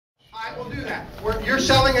I will do that. You're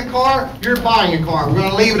selling a car, you're buying a car. We're going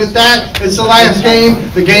to leave it at that. It's the last game.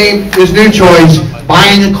 The game is new choice,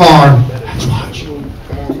 buying a car. Let's watch.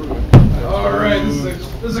 All right, this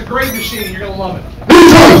is a great machine. You're going to love it. New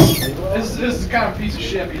choice. This is kind of a piece of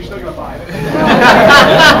shit, but you're still going to buy it.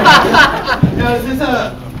 Now, is this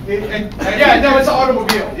a... Yeah, no, it's an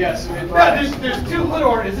automobile. Yes. There's two hood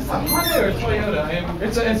orders. Is this a Honda or a Toyota?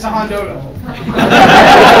 It's a Honda.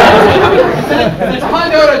 It's a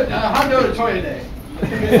Honda Toyota Day.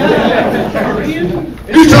 Is that Korean?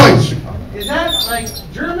 New choice. Is that like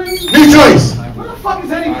German? New choice. Where the fuck is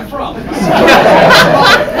that even from? We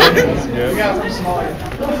got it from Somalia.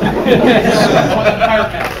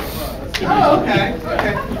 Oh, okay.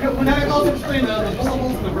 Okay. Well, now you also explain the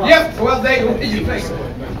syllables and the rocks. Yep. Well, you think.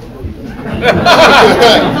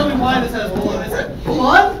 Tell me why this has blood. Is it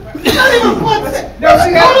blood? It's not even blood. No,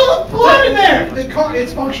 see that? Blood in there.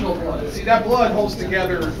 It's functional blood. See, that blood holds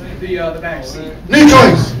together the back seat. New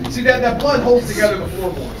choice. See, that blood holds together the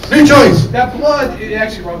floorboards. New choice. That blood, it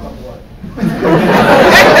actually runs on blood.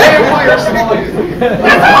 Vampire Somalia.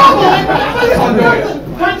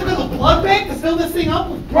 Trying to build a blood bank to fill this thing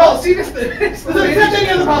up? Well, see, this the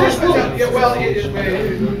well,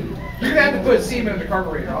 you're gonna have to put semen in the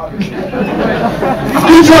carburetor, obviously.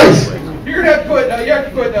 New choice. You're gonna have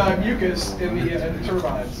to put mucus in the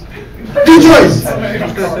turbines. New choice. High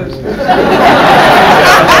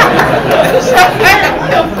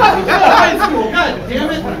school, god damn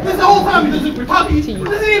it! This whole time we're talking. This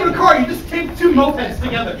isn't even a car. You just taped two mopeds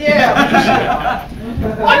together. Yeah.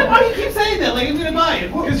 Why do you keep saying that? Like I'm gonna buy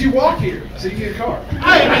it. Because you walk here, so you get a car.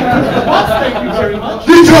 Thank you very much.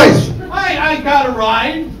 New choice. I got a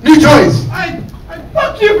ride. New choice.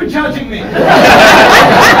 Fuck you for judging me. I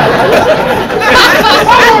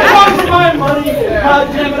don't come for my money. God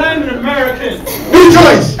damn it, I'm an American. New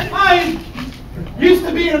choice. I used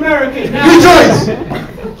to be an American. Now New choice.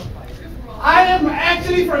 I am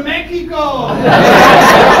actually from Mexico.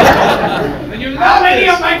 And you're How many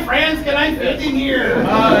of my friends can I fit in here? It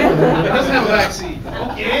doesn't have a back seat.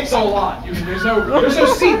 Okay. So a lot. There's no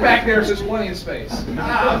seat back there, so there's plenty of space.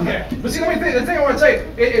 Okay. But see, the thing I want to say,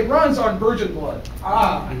 it runs on virgin blood.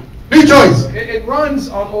 New choice. It runs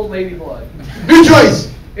on old lady blood. New choice.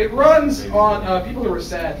 It runs on people who are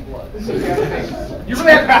sad blood. So you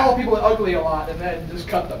really have to call people ugly a lot and then just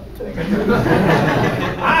cut them.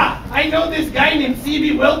 I know this guy named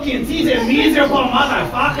C.B. Wilkins. He's a miserable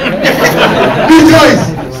motherfucker. New choice.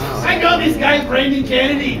 I know this guy Brendan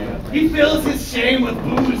Kennedy. He fills his shame with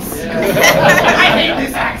booze. Yeah. I hate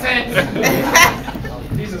this accent.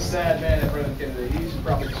 He's a sad man at Brendan Kennedy. He should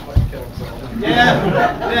probably just fucking kill himself.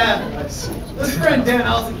 Yeah. This friend Dan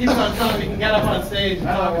also keeps on telling me he can get up on stage.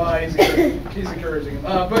 I don't know why he's encouraging him.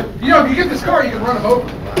 But if you get this car, you can run him over.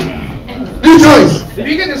 New choice. If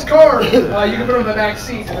you get this car, you can put him in the back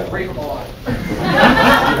seat and then rape him alive.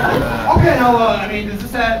 Okay, now does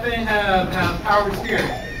this thing have power steering?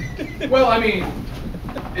 Well,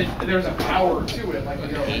 there's a power to it, like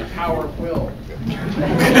power of will.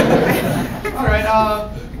 All right.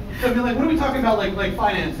 So, what are we talking about, like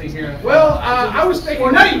financing here? Well, I was thinking.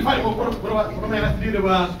 Or not even financing. What am I have to do to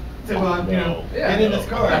get in this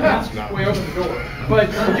car? We open the door. But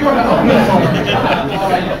you want to open the door.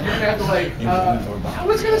 You're gonna have to I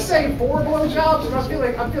was gonna say 4 blowjobs, but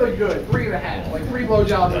I'm feeling good. 3.5, like 3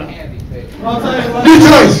 blowjobs in handy. I'll tell you what. New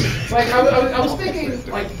choice. Like I was thinking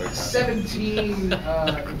 17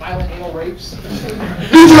 violent anal rapes.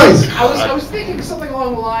 New choice. I was thinking something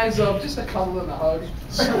along the lines of just a cuddle and a hug.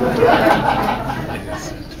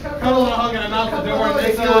 Cuddle and a hug and a mouth the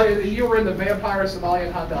door. You were in the vampire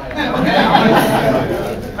Somalian hot diet.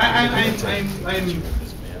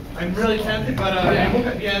 I'm really tempted, but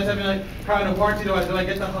probably no warranty. Do I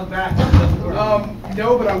get the hug back?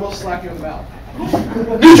 No, but I will slap you in the mouth.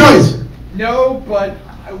 New choice. No, but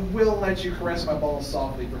I will let you caress my balls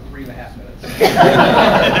softly for 3.5 minutes.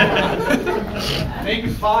 Maybe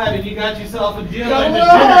 5, and you got yourself a deal. Come on! Run me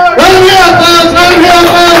up,